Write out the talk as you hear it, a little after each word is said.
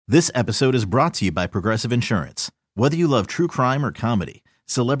This episode is brought to you by Progressive Insurance. Whether you love true crime or comedy,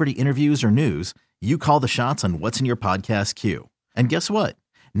 celebrity interviews or news, you call the shots on what's in your podcast queue. And guess what?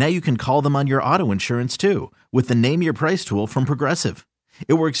 Now you can call them on your auto insurance too with the Name Your Price tool from Progressive.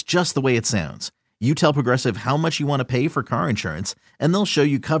 It works just the way it sounds. You tell Progressive how much you want to pay for car insurance, and they'll show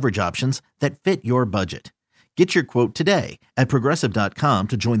you coverage options that fit your budget. Get your quote today at Progressive.com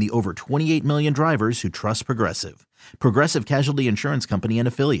to join the over 28 million drivers who trust Progressive. Progressive Casualty Insurance Company and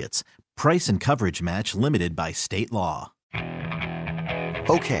Affiliates. Price and coverage match limited by state law.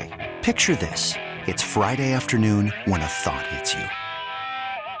 Okay, picture this. It's Friday afternoon when a thought hits you.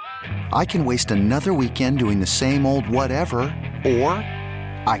 I can waste another weekend doing the same old whatever, or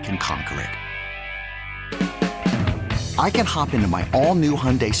I can conquer it. I can hop into my all-new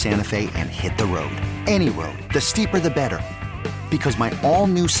Hyundai Santa Fe and hit the road. Any road. The steeper, the better. Because my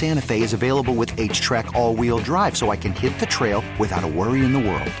all-new Santa Fe is available with H-Track all-wheel drive, so I can hit the trail without a worry in the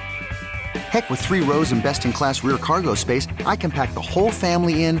world. Heck, with 3 rows and best-in-class rear cargo space, I can pack the whole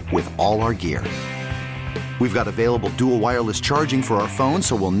family in with all our gear. We've got available dual wireless charging for our phones,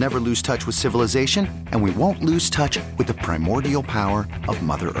 so we'll never lose touch with civilization, and we won't lose touch with the primordial power of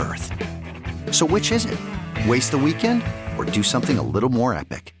Mother Earth. So which is it? Waste the weekend or do something a little more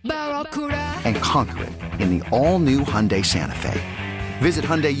epic? And conquer it in the all-new Hyundai Santa Fe. Visit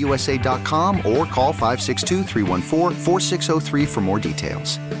HyundaiUSA.com or call 562-314-4603 for more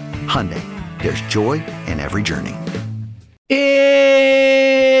details. Hyundai, there's joy in every journey.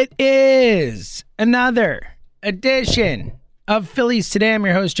 It is another edition of Phillies Today. I'm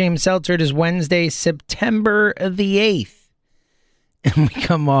your host, James Seltzer. It is Wednesday, September the 8th. And we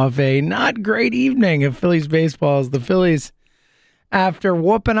come off a not great evening of Phillies baseball as the Phillies, after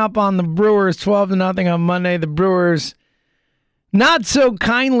whooping up on the Brewers 12-0 on Monday, the Brewers not so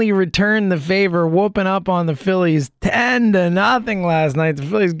kindly returned the favor, whooping up on the Phillies 10-0 last night. The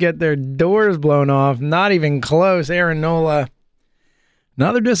Phillies get their doors blown off, not even close. Aaron Nola,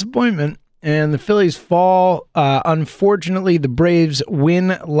 another disappointment. And the Phillies fall. Unfortunately, the Braves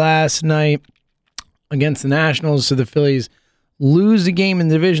win last night against the Nationals, so the Phillies lose a game in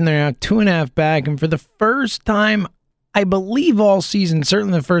the division. They're now 2.5 back, and for the first time, I believe all season,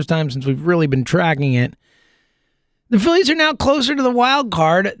 certainly the first time since we've really been tracking it, the Phillies are now closer to the wild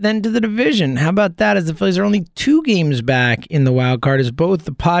card than to the division. How about that, as the Phillies are only 2 games back in the wild card, as both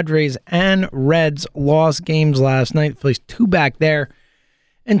the Padres and Reds lost games last night. The Phillies 2 back there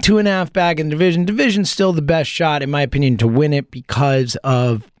and 2.5 back in the division. Division's still the best shot, in my opinion, to win it because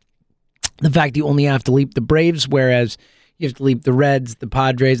of the fact you only have to leap the Braves, whereas you have to leap the Reds, the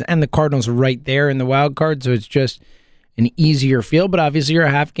Padres, and the Cardinals are right there in the wild card, so it's just an easier field. But obviously you're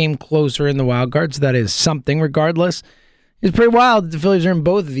a half game closer in the wild card, so that is something. Regardless, it's pretty wild that the Phillies are in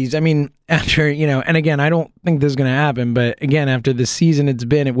both of these. I mean, after, and again, I don't think this is going to happen, but again, after the season it's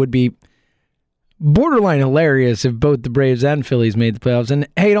been, it would be borderline hilarious if both the Braves and Phillies made the playoffs. And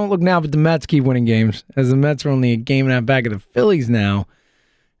hey, don't look now, but the Mets keep winning games, as the Mets are only a game and a half back of the Phillies now,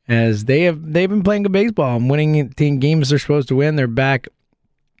 as they've been playing good baseball and winning games they're supposed to win. They're back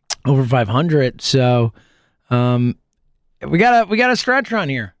over 500. So we got a stretch run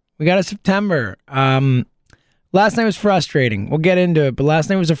here. We got a September. Last night was frustrating. We'll get into it, but last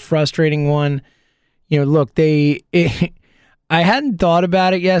night was a frustrating one. Look, I hadn't thought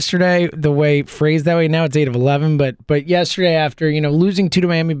about it yesterday, the way phrased that way. Now it's 8 of 11, but yesterday after losing 2 to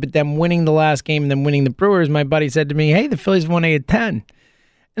Miami, but then winning the last game and then winning the Brewers, my buddy said to me, "Hey, the Phillies won 8 of 10."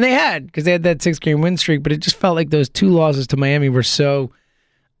 And they had, because they had that 6-game win streak, but it just felt like those 2 losses to Miami were so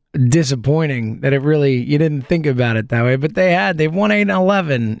disappointing that you didn't think about it that way. But they've won 8 out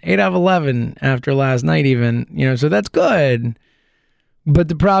of 11 after last night even, so that's good. But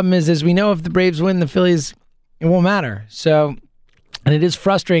the problem is we know if the Braves win, the Phillies, it won't matter. So, and it is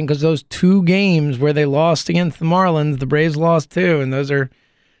frustrating because those 2 games where they lost against the Marlins, the Braves lost too, and those are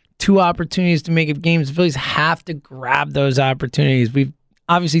 2 opportunities to make it games. The Phillies have to grab those opportunities. We've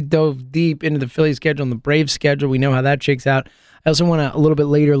obviously dove deep into the Phillies schedule and the Braves schedule. We know how that shakes out. I also want to, a little bit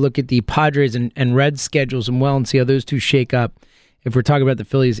later, look at the Padres and Reds schedules and see how those 2 shake up. If we're talking about the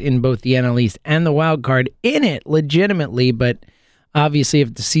Phillies in both the NL East and the wild card in it legitimately, but obviously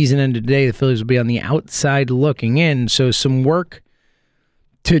if the season ended today, the Phillies will be on the outside looking in. So some work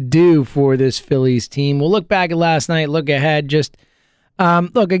to do for this Phillies team. We'll look back at last night, look ahead. Just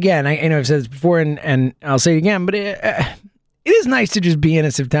look again. I know I've said this before, and I'll say it again, but it is nice to just be in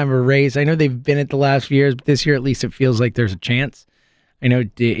a September race. I know they've been it the last few years, but this year at least it feels like there's a chance. I know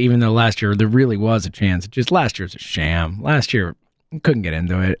even though last year there really was a chance, just last year was a sham. Last year couldn't get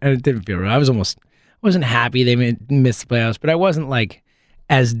into it, and it didn't feel real. I wasn't happy they missed the playoffs, but I wasn't like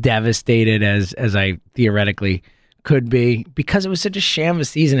as devastated as I theoretically could be, because it was such a sham of a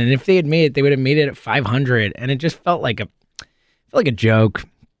season. And if they had made it, they would have made it at 500. And it just felt like a joke.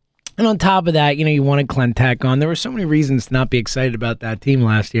 And on top of that, you wanted Clentac on. There were so many reasons to not be excited about that team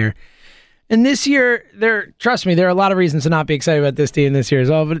last year. And this year, trust me, there are a lot of reasons to not be excited about this team this year as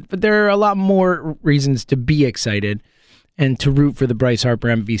well. But there are a lot more reasons to be excited and to root for the Bryce Harper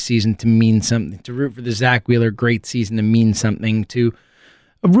MVP season to mean something, to root for the Zach Wheeler great season to mean something, to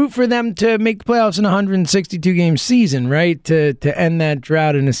root for them to make the playoffs in a 162-game season, right? To end that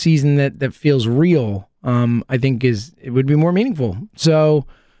drought in a season that feels real, I think it would be more meaningful. So,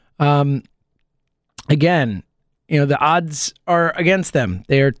 again, the odds are against them.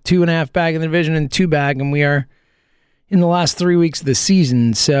 They are 2.5 back in the division and 2 back, and we are in the last 3 weeks of the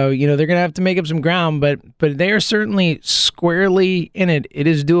season. So, they're going to have to make up some ground, but they are certainly squarely in it. It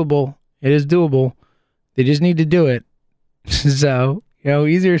is doable. It is doable. They just need to do it. So,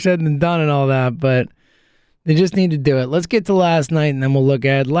 easier said than done and all that, but they just need to do it. Let's get to last night, and then we'll look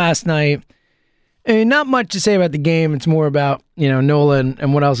at last night. I mean, not much to say about the game. It's more about, Nola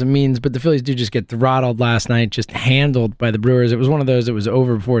and what else it means, but the Phillies do just get throttled last night, just handled by the Brewers. It was one of those that was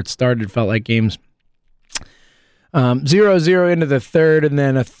over before it started, felt like games. 0-0 into the third, and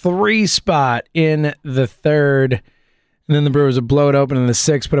then a 3 spot in the third. And then the Brewers would blow it open in the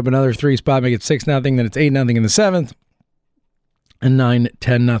 6th, put up another 3 spot, make it 6-0, then it's 8-0 in the 7th. And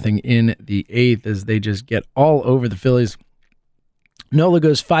 9-10 in the 8th as they just get all over the Phillies. Nola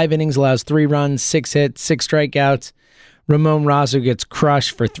goes 5 innings, allows 3 runs, 6 hits, 6 strikeouts. Ramon Rosso gets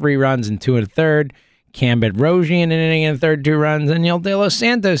crushed for 3 runs and 2 1/3. Cam Bedrosian an inning and a third, 2 runs. And Yel De Los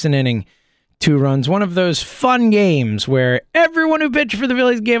Santos an inning, 2 runs. One of those fun games where everyone who pitched for the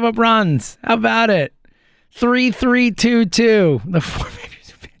Phillies gave up runs. How about it? 3-3-2-2. The 4 pitchers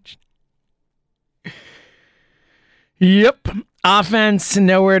who pitched. Yep. Offense,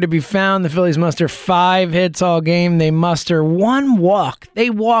 nowhere to be found. The Phillies muster 5 hits all game. They muster 1 walk.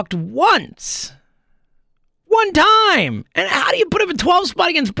 They walked once. 1 time. And how do you put up a 12 spot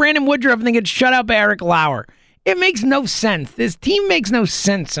against Brandon Woodruff and then get shut out by Eric Lauer? It makes no sense. This team makes no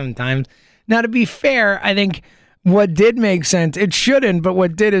sense sometimes. Now, to be fair, I think what did make sense, it shouldn't, but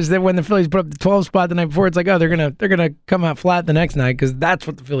what did is that when the Phillies put up the 12 spot the night before, it's like, oh, they're gonna come out flat the next night because that's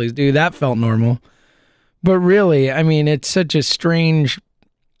what the Phillies do. That felt normal. But really, I mean, it's such a strange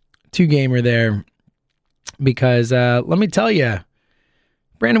 2-gamer there because let me tell you,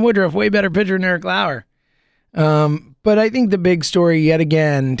 Brandon Woodruff, way better pitcher than Eric Lauer. But I think the big story yet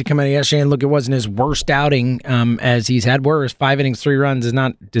again to come out of yesterday, and look, it wasn't his worst outing as he's had worse. 5 innings, 3 runs is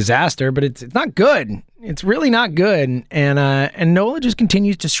not disaster, but it's not good. It's really not good. And Nola just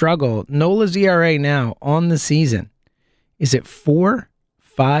continues to struggle. Nola's ERA now on the season is at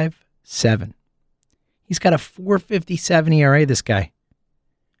 4.57. He's got a 4.57 ERA, this guy.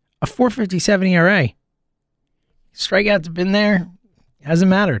 A 4.57 ERA. Strikeouts have been there. Hasn't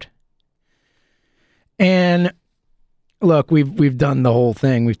mattered. And look, we've done the whole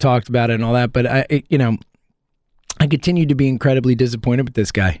thing. We've talked about it and all that, but I continue to be incredibly disappointed with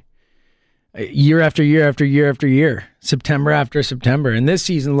this guy. Year after year after year after year. September after September. And this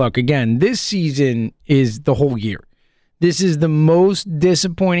season, look, again, this season is the whole year. This is the most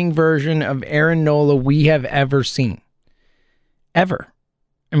disappointing version of Aaron Nola we have ever seen. Ever.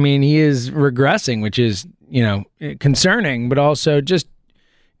 I mean, he is regressing, which is, concerning, but also just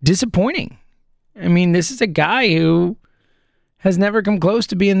disappointing. I mean, this is a guy who has never come close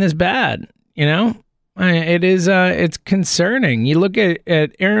to being this bad, It is, it's concerning. You look at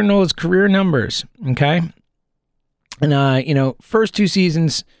Aaron Nola's career numbers, okay? And, first 2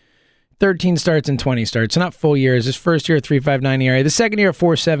 seasons, 13 starts and 20 starts. So not full years. His first year, 3.59 ERA. The second year,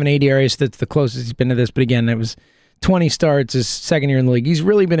 4.78 ERA. So that's the closest he's been to this. But again, it was 20 starts his second year in the league. He's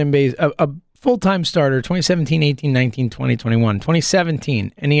really been in base, a full-time starter, 2017, 18, 19, 20, 21.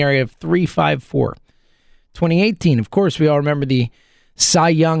 2017, an ERA of 3.54. 2018, of course, we all remember the Cy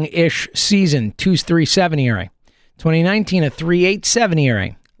Young-ish season, 2.37 ERA. 2019, a 3.87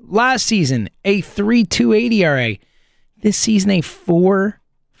 ERA. Last season, a 3.28 ERA. This season, a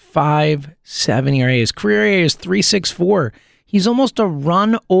 4.57 ERA. His career ERA is 3.64. He's almost a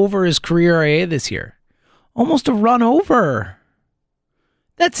run over his career ERA this year. Almost a run over.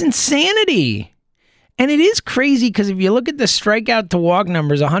 That's insanity. And it is crazy because if you look at the strikeout to walk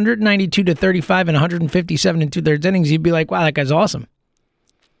numbers, 192 to 35 and 157 and 2/3 innings, you'd be like, wow, that guy's awesome.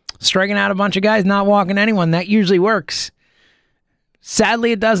 Striking out a bunch of guys, not walking anyone. That usually works.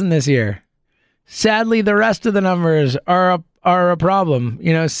 Sadly, it doesn't this year. Sadly, the rest of the numbers are a problem.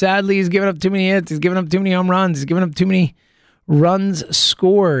 Sadly, he's giving up too many hits. He's giving up too many home runs. He's giving up too many runs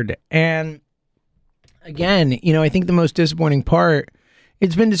scored. And again, I think the most disappointing part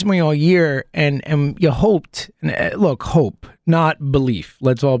It's been disappointing all year, and you hoped. And look, hope, not belief.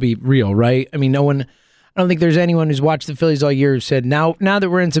 Let's all be real, right? I mean, I don't think there's anyone who's watched the Phillies all year who said, now that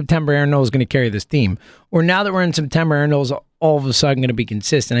we're in September, Aaron Nola is going to carry this team. Or now that we're in September, Aaron Nola is all of a sudden going to be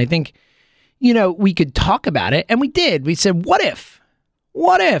consistent. I think, we could talk about it, and we did. We said, what if?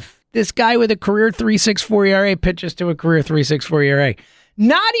 What if this guy with a career 3.64 ERA pitches to a career 3.64 ERA?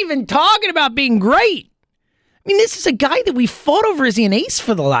 Not even talking about being great. I mean, this is a guy that we fought over, is he an ace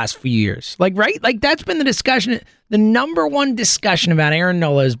for the last few years? Like, right? Like, that's been the discussion. The number one discussion about Aaron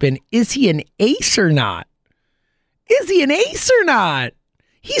Nola has been, is he an ace or not? Is he an ace or not?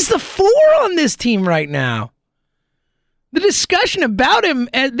 He's the 4 on this team right now. The discussion about him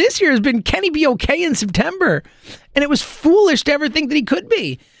this year has been, can he be okay in September? And it was foolish to ever think that he could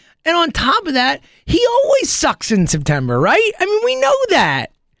be. And on top of that, he always sucks in September, right? I mean, we know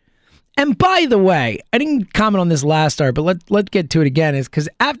that. And by the way, I didn't comment on this last start, but let's get to it again. Is because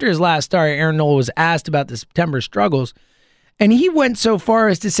after his last start, Aaron Nola was asked about the September struggles, and he went so far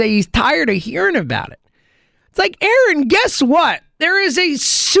as to say he's tired of hearing about it. It's like, Aaron, guess what? There is a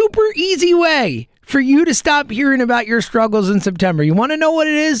super easy way for you to stop hearing about your struggles in September. You want to know what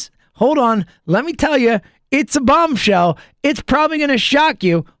it is? Hold on. Let me tell you. It's a bombshell. It's probably going to shock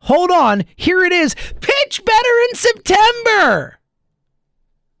you. Hold on. Here it is. Pitch better in September.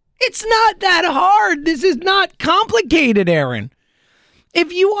 It's not that hard. This is not complicated, Aaron.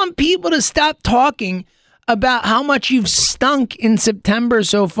 If you want people to stop talking about how much you've stunk in September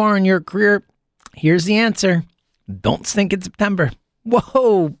so far in your career, here's the answer. Don't stink in September.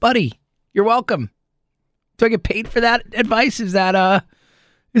 Whoa, buddy. You're welcome. Do I get paid for that advice? Is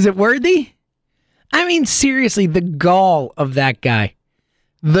it worthy? I mean, seriously, the gall of that guy.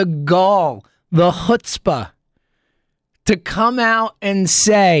 The gall. The chutzpah. To come out and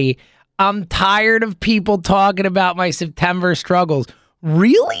say, I'm tired of people talking about my September struggles.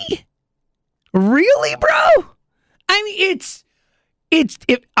 Really? Really, bro? I mean,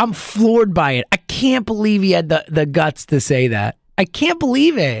 I'm floored by it. I can't believe he had the guts to say that. I can't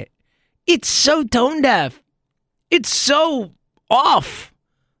believe it. It's so tone deaf. It's so off.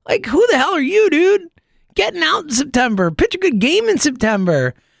 Like, who the hell are you, dude? Getting out in September. Pitch a good game in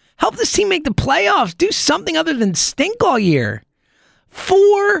September. Help this team make the playoffs. Do something other than stink all year.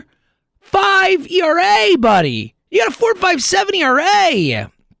 4.5 ERA, buddy. You got a 4.57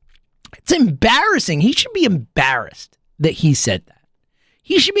 ERA. It's embarrassing. He should be embarrassed that he said that.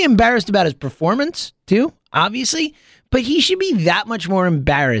 He should be embarrassed about his performance, too, obviously. But he should be that much more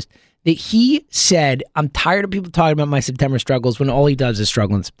embarrassed that he said, I'm tired of people talking about my September struggles when all he does is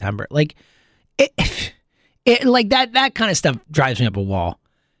struggle in September. Like, like that kind of stuff drives me up a wall.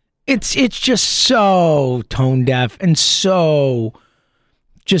 It's just so tone deaf and so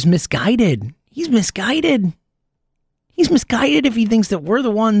just misguided. He's misguided. He's misguided if he thinks that we're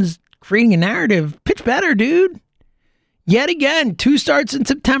the ones creating a narrative. Pitch better, dude. Yet again, 2 starts in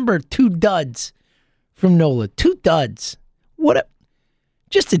September, 2 duds from Nola. 2 duds.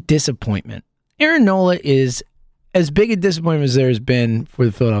 Just a disappointment. Aaron Nola is as big a disappointment as there has been for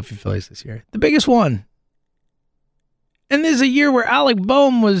the Philadelphia Phillies this year. The biggest one. And this is a year where Alec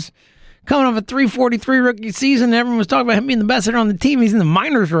Boehm was coming off a 3.43 rookie season, and everyone was talking about him being the best hitter on the team. He's in the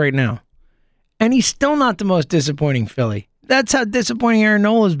minors right now. And he's still not the most disappointing Philly. That's how disappointing Aaron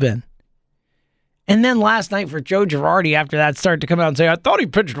Nola's been. And then last night for Joe Girardi after that start to come out and say, I thought he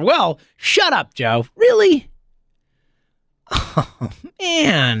pitched well. Shut up, Joe. Really? Oh,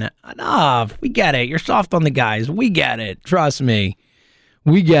 man. Enough. We get it. You're soft on the guys. We get it. Trust me.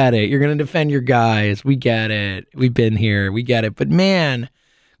 We get it. You're going to defend your guys. We get it. We've been here. We get it. But, man,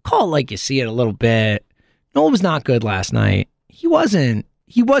 call it like you see it a little bit. Nola was not good last night. He wasn't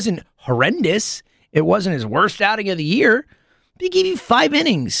horrendous. It wasn't his worst outing of the year. But he gave you 5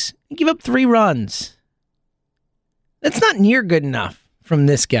 innings. He gave up 3 runs. That's not near good enough from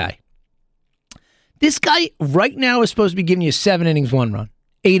this guy. This guy right now is supposed to be giving you 7 innings, 1 run.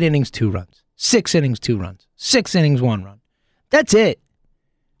 8 innings, 2 runs. 6 innings, 2 runs. 6 innings, 1 run. That's it.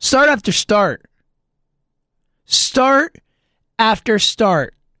 Start after start. Start after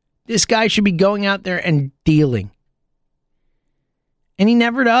start. This guy should be going out there and dealing. And he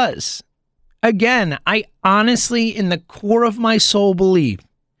never does. Again, I honestly, in the core of my soul, believe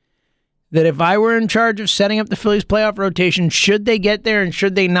that if I were in charge of setting up the Phillies playoff rotation, should they get there and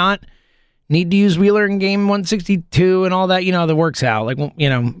should they not need to use Wheeler in game 162 and all that, that works out. Like,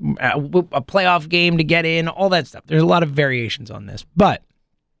 a playoff game to get in, all that stuff. There's a lot of variations on this. But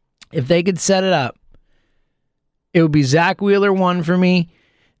if they could set it up, it would be Zach Wheeler 1 for me.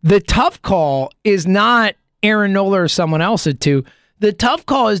 The tough call is not Aaron Nola or someone else at 2. The tough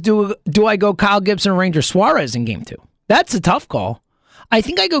call is do I go Kyle Gibson, Ranger Suarez in game 2? That's a tough call. I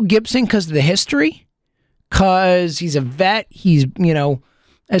think I go Gibson because of the history, because he's a vet. He's, I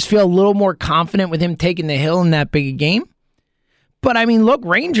just feel a little more confident with him taking the hill in that big a game. But I mean, look,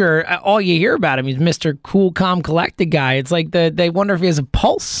 Ranger, all you hear about him, he's Mr. Cool, Calm, Collected guy. It's like they wonder if he has a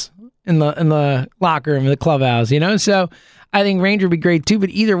pulse in the locker room, in the clubhouse, So I think Ranger would be great too.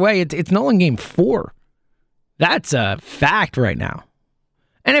 But either way, it's Nolan game 4. That's a fact right now.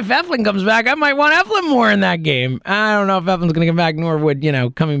 And if Eflin comes back, I might want Eflin more in that game. I don't know if Eflin's going to come back, nor would,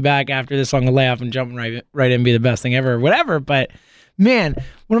 coming back after this long a layoff and jumping right in be the best thing ever or whatever. But, man,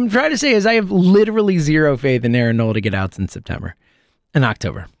 what I'm trying to say is I have literally zero faith in Aaron Nola to get outs in September and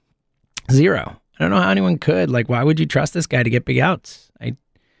October. Zero. I don't know how anyone could. Like, why would you trust this guy to get big outs? It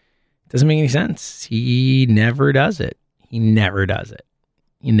doesn't make any sense. He never does it. He never does.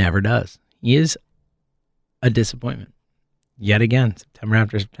 He is a disappointment. Yet again, September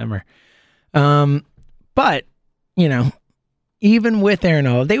after September. But, even with Aaron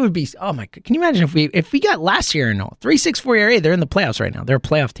Nola, they would be, oh my God, can you imagine if we got last year Aaron Nola, 3.64 ERA, they're in the playoffs right now. They're a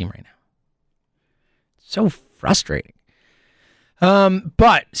playoff team right now. So frustrating.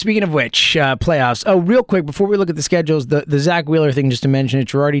 But speaking of which, playoffs. Oh, real quick, before we look at the schedules, the Zach Wheeler thing, just to mention it,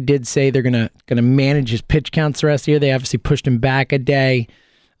 Girardi did say they're gonna manage his pitch counts the rest of the year. They obviously pushed him back a day.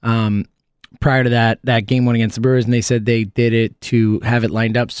 Prior to that game one against the Brewers, and they said they did it to have it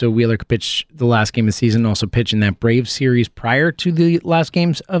lined up so Wheeler could pitch the last game of the season, also pitch in that Braves series prior to the last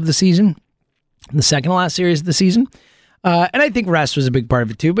games of the season, the second to last series of the season. And I think rest was a big part of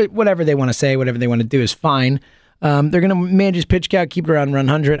it too, but whatever they want to say, whatever they want to do is fine. They're going to manage his pitch count, keep it around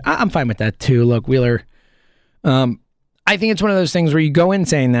 100. I'm fine with that too. Look, Wheeler, I think it's one of those things where you go in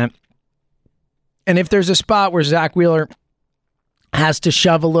saying that, and if there's a spot where Zach Wheeler has to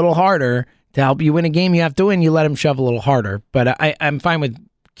shove a little harder to help you win a game you have to win, you let him shove a little harder. But I'm fine with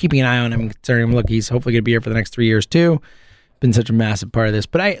keeping an eye on him, considering him. Look, he's hopefully going to be here for the next 3 years too. Been such a massive part of this.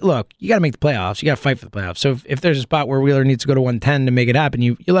 But look, you got to make the playoffs. You got to fight for the playoffs. So if there's a spot where Wheeler needs to go to 110 to make it happen,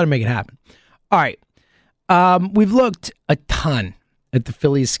 you let him make it happen. All right. We've looked a ton at the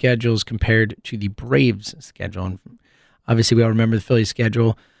Phillies' schedules compared to the Braves' schedule. And obviously, we all remember the Phillies'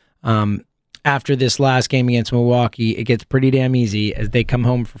 schedule. After this last game against Milwaukee, it gets pretty damn easy as they come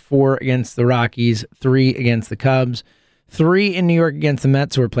home for 4 against the Rockies, 3 against the Cubs, 3 in New York against the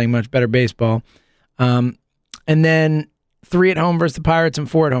Mets, who are playing much better baseball, and then 3 at home versus the Pirates and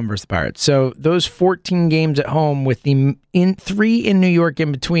 4 at home versus the Pirates. So those 14 games at home with the 3 in New York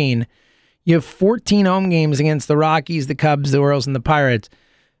in between, you have 14 home games against the Rockies, the Cubs, the Orioles, and the Pirates.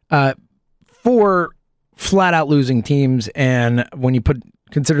 4 flat-out losing teams, and when you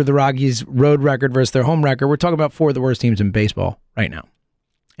consider the Rockies' road record versus their home record, we're talking about 4 of the worst teams in baseball right now.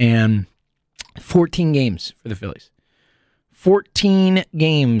 And 14 games for the Phillies. 14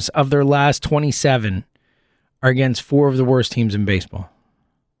 games of their last 27 are against 4 of the worst teams in baseball.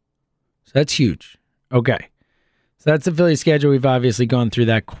 So that's huge. Okay. So that's the Phillies schedule. We've obviously gone through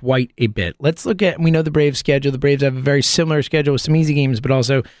that quite a bit. Let's look at, we know the Braves schedule. The Braves have a very similar schedule with some easy games, but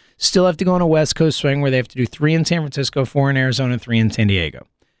also still have to go on a West Coast swing where they have to do 3 in San Francisco, 4 in Arizona, 3 in San Diego.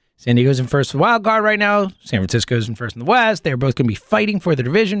 San Diego's in first for the wild card right now. San Francisco's in first in the West. They're both going to be fighting for the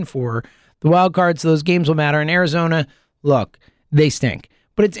division for the wild card, so those games will matter. In Arizona, look, they stink.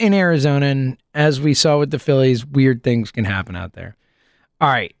 But it's in Arizona, and as we saw with the Phillies, weird things can happen out there. All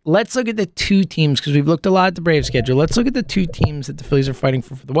right, let's look at the 2 teams, because we've looked a lot at the Braves schedule. Let's look at the 2 teams that the Phillies are fighting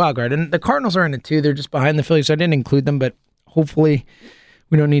for the wild card. And the Cardinals are in it too. They're just behind the Phillies, so I didn't include them, but hopefully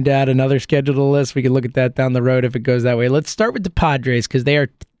we don't need to add another schedule to the list. We can look at that down the road if it goes that way. Let's start with the Padres, because they are,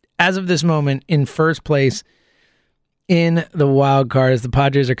 as of this moment, in first place in the wild card, as the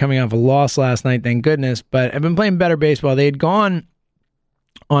Padres are coming off a loss last night, thank goodness, but have been playing better baseball. They had gone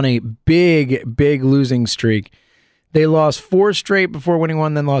on a big, big losing streak. They lost 4 straight before winning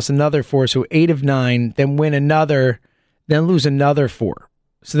 1, then lost another 4, so 8 of 9, then win another, then lose another 4.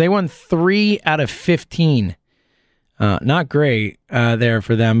 So they won 3 out of 15. Not great there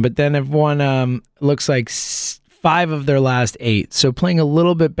for them, but then have won, looks like 5 of their last 8. So playing a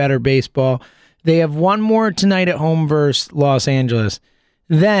little bit better baseball. They have 1 more tonight at home versus Los Angeles.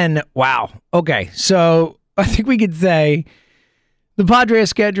 Then, wow. Okay, so I think we could say the Padres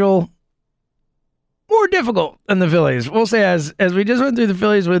schedule more difficult than the Phillies. We'll say as we just went through the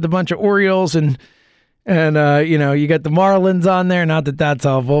Phillies with a bunch of Orioles and you got the Marlins on there. Not that that's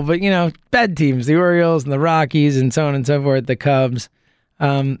helpful, but bad teams, the Orioles and the Rockies and so on and so forth, the Cubs,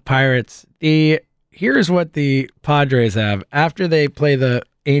 Pirates. Here's what the Padres have. After they play the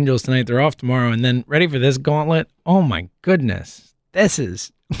Angels tonight, they're off tomorrow, and then ready for this gauntlet. Oh my goodness. This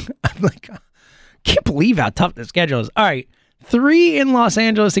is, I'm like, I can't believe how tough the schedule is. All right, 3 in Los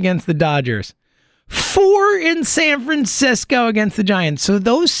Angeles against the Dodgers. 4 in San Francisco against the Giants. So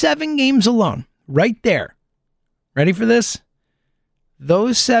those 7 games alone, right there. Ready for this?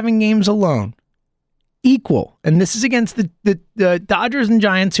 Those 7 games alone equal, and this is against the Dodgers and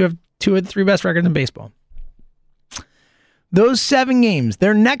Giants, who have 2 of the 3 best records in baseball. Those 7 games,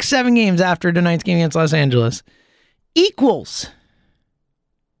 their next 7 games after tonight's game against Los Angeles, equals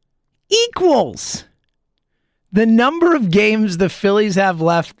the number of games the Phillies have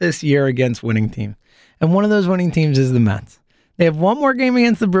left this year against winning teams. And one of those winning teams is the Mets. They have 1 more game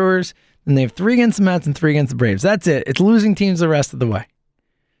against the Brewers, and they have 3 against the Mets and 3 against the Braves. That's it. It's losing teams the rest of the way.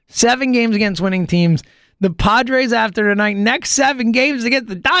 7 games against winning teams. The Padres after tonight, next 7 games against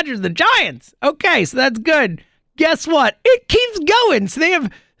the Dodgers, the Giants. Okay, so that's good. Guess what? It keeps going. So they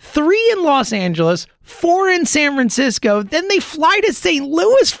have 3 in Los Angeles, 4 in San Francisco. Then they fly to St.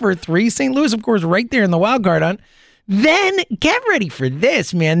 Louis for 3. St. Louis, of course, right there in the wild card hunt. Then, get ready for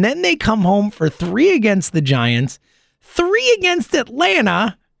this, man. Then they come home for 3 against the Giants, 3 against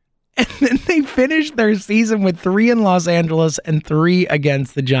Atlanta, and then they finish their season with 3 in Los Angeles and 3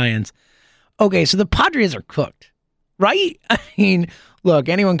 against the Giants. Okay, so the Padres are cooked, right? I mean, look,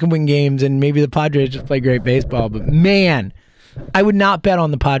 anyone can win games, and maybe the Padres just play great baseball, but man, I would not bet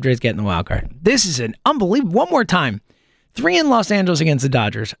on the Padres getting the wild card. This is an unbelievable. One more time. 3 in Los Angeles against the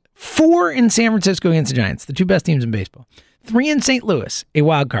Dodgers, 4 in San Francisco against the Giants, the 2 best teams in baseball, 3 in St. Louis, a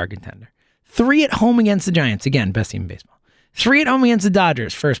wild card contender, 3 at home against the Giants, again, best team in baseball, 3 at home against the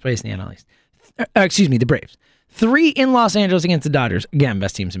Dodgers, first place in the NL East. The Braves. 3 in Los Angeles against the Dodgers, again,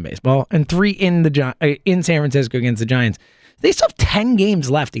 best teams in baseball, and 3 in San Francisco against the Giants. They still have 10 games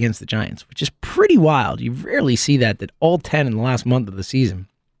left against the Giants, which is pretty wild. You rarely see that all 10 in the last month of the season.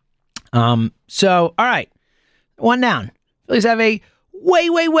 So, all right, 1 down. Phillies have a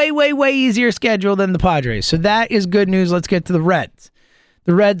way easier schedule than the Padres. So that is good news. Let's get to the Reds.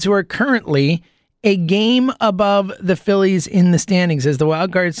 The Reds, who are currently a game above the Phillies in the standings as the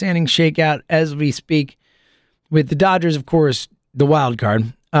wild card standings shake out as we speak, with the Dodgers, of course, the wild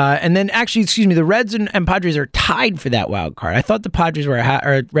card. And then the Reds and Padres are tied for that wild card. I thought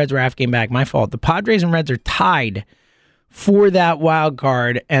the Reds were half game back. My fault. The Padres and Reds are tied for that wild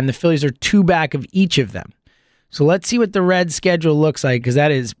card, and the Phillies are 2 back of each of them. So let's see what the Reds schedule looks like, because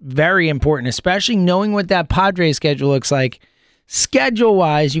that is very important, especially knowing what that Padres schedule looks like.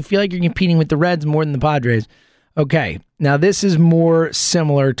 Schedule-wise, you feel like you're competing with the Reds more than the Padres. Okay, now this is more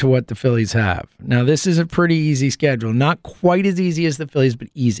similar to what the Phillies have. Now this is a pretty easy schedule. Not quite as easy as the Phillies, but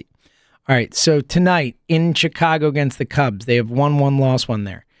easy. All right, so tonight in Chicago against the Cubs, they have 1-1, lost 1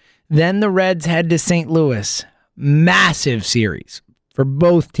 there. Then the Reds head to St. Louis. Massive series for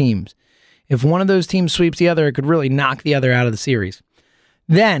both teams. If one of those teams sweeps the other, it could really knock the other out of the series.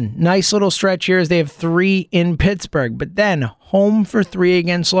 Then, nice little stretch here as they have 3 in Pittsburgh, but then home for 3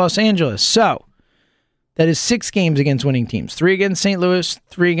 against Los Angeles. So, that is 6 games against winning teams. 3 against St. Louis,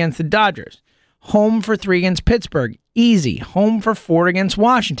 3 against the Dodgers. Home for 3 against Pittsburgh. Easy. Home for 4 against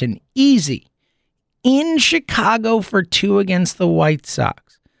Washington. Easy. In Chicago for 2 against the White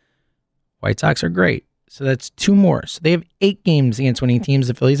Sox. White Sox are great. So that's 2 more. So they have 8 games against winning teams.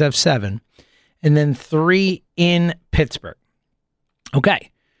 The Phillies have 7. And then 3 in Pittsburgh.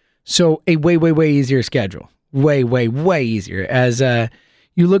 Okay. So a way easier schedule. Way easier. As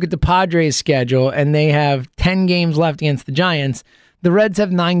you look at the Padres schedule and they have 10 games left against the Giants, the Reds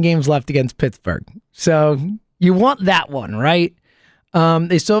have 9 games left against Pittsburgh. So you want that one, right?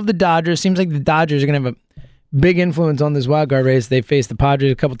 They still have the Dodgers. Seems like the Dodgers are going to have a big influence on this wildcard race. They faced the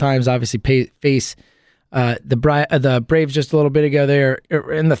Padres a couple times, obviously face the Braves just a little bit ago. They're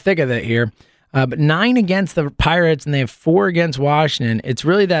in the thick of it here. But 9 against the Pirates, and they have 4 against Washington. It's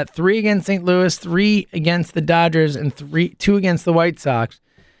really that 3 against St. Louis, 3 against the Dodgers, and 2 against the White Sox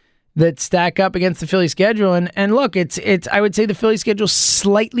that stack up against the Philly schedule. And look, it's I would say the Philly schedule is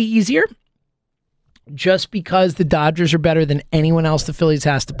slightly easier just because the Dodgers are better than anyone else the Phillies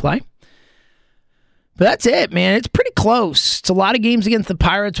has to play. But that's it, man. It's pretty close. It's a lot of games against the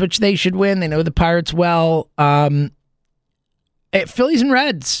Pirates, which they should win. They know the Pirates well. Phillies and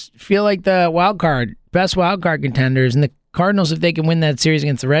Reds feel like the best wild card contenders, and the Cardinals, if they can win that series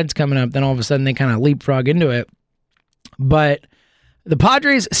against the Reds coming up, then all of a sudden they kind of leapfrog into it. But the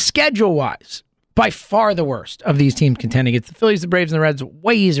Padres, schedule-wise, by far the worst of these teams contending. It's the Phillies, the Braves, and the Reds,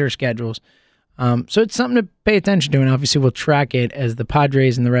 way easier schedules. So it's something to pay attention to, and obviously we'll track it as the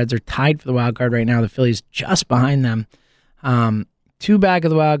Padres and the Reds are tied for the wild card right now. The Phillies just behind them. 2 back of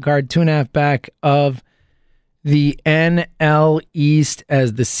the wild card, 2.5 back of the NL East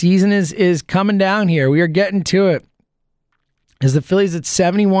as the season is coming down here. We are getting to it as the Phillies at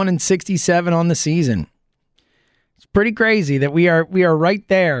 71-67 on the season. It's pretty crazy that we are right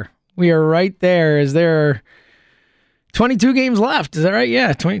there We are right there as there are 22 games left. Is that right?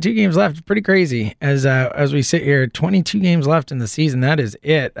 Yeah, 22 games left. Pretty crazy as we sit here. 22 games left in the season. That is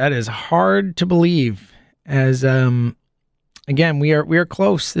it. That is hard to believe. As again, we are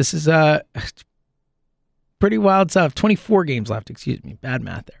close. This is pretty wild stuff. 24 games left. Excuse me. Bad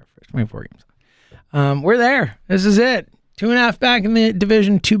math there. 24 games. We're there. This is it. 2.5 back in the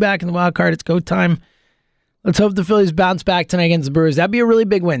division, 2 back in the wild card. It's go time. Let's hope the Phillies bounce back tonight against the Brewers. That'd be a really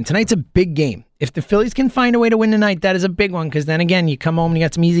big win. Tonight's a big game. If the Phillies can find a way to win tonight, that is a big one, because then again, you come home and you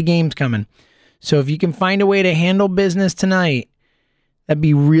got some easy games coming. So if you can find a way to handle business tonight, that'd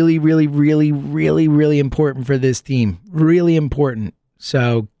be really, really, really, really, really important for this team. Really important.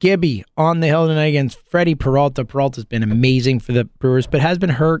 So Gibby on the hill tonight against Freddie Peralta. Peralta's been amazing for the Brewers, but has been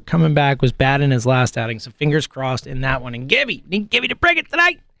hurt, coming back, was bad in his last outing. So fingers crossed in that one. And Gibby, need Gibby to bring it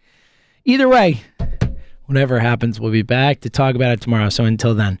tonight. Either way, whatever happens, we'll be back to talk about it tomorrow. So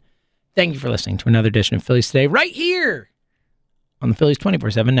until then, thank you for listening to another edition of Phillies Today right here on the Phillies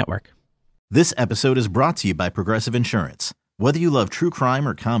 24/7 Network. This episode is brought to you by Progressive Insurance. Whether you love true crime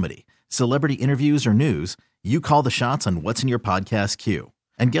or comedy, celebrity interviews or news, you call the shots on what's in your podcast queue.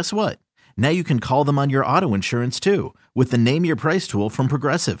 And guess what? Now you can call them on your auto insurance too with the Name Your Price tool from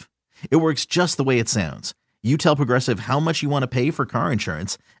Progressive. It works just the way it sounds. You tell Progressive how much you want to pay for car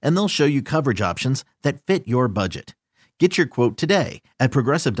insurance, and they'll show you coverage options that fit your budget. Get your quote today at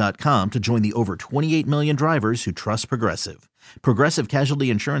Progressive.com to join the over 28 million drivers who trust Progressive. Progressive Casualty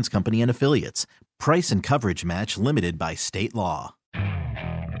Insurance Company and Affiliates. Price and coverage match limited by state law.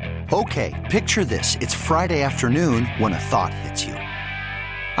 Okay, picture this. It's Friday afternoon when a thought hits you.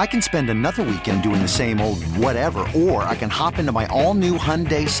 I can spend another weekend doing the same old whatever, or I can hop into my all-new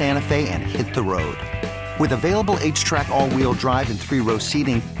Hyundai Santa Fe and hit the road. With available H-Track all-wheel drive and 3-row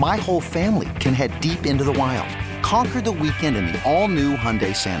seating, my whole family can head deep into the wild. Conquer the weekend in the all-new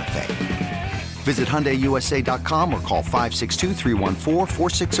Hyundai Santa Fe. Visit HyundaiUSA.com or call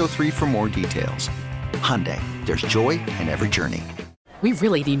 562-314-4603 for more details. Hyundai, there's joy in every journey. We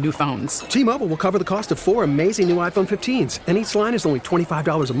really need new phones. T-Mobile will cover the cost of 4 amazing new iPhone 15s, and each line is only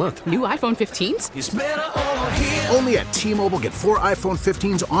 $25 a month. New iPhone 15s? It's better over here. Only at T-Mobile, get 4 iPhone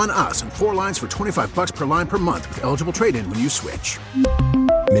 15s on us and 4 lines for $25 per line per month with eligible trade-in when you switch.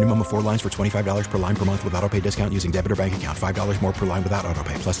 Minimum of 4 lines for $25 per line per month with autopay discount using debit or bank account. $5 more per line without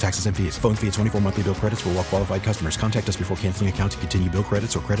autopay, plus taxes and fees. Phone fee at 24 monthly bill credits for well-qualified customers. Contact us before canceling account to continue bill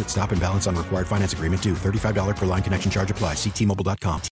credits or credit stop and balance on required finance agreement due. $35 per line connection charge applies. See T-Mobile.com.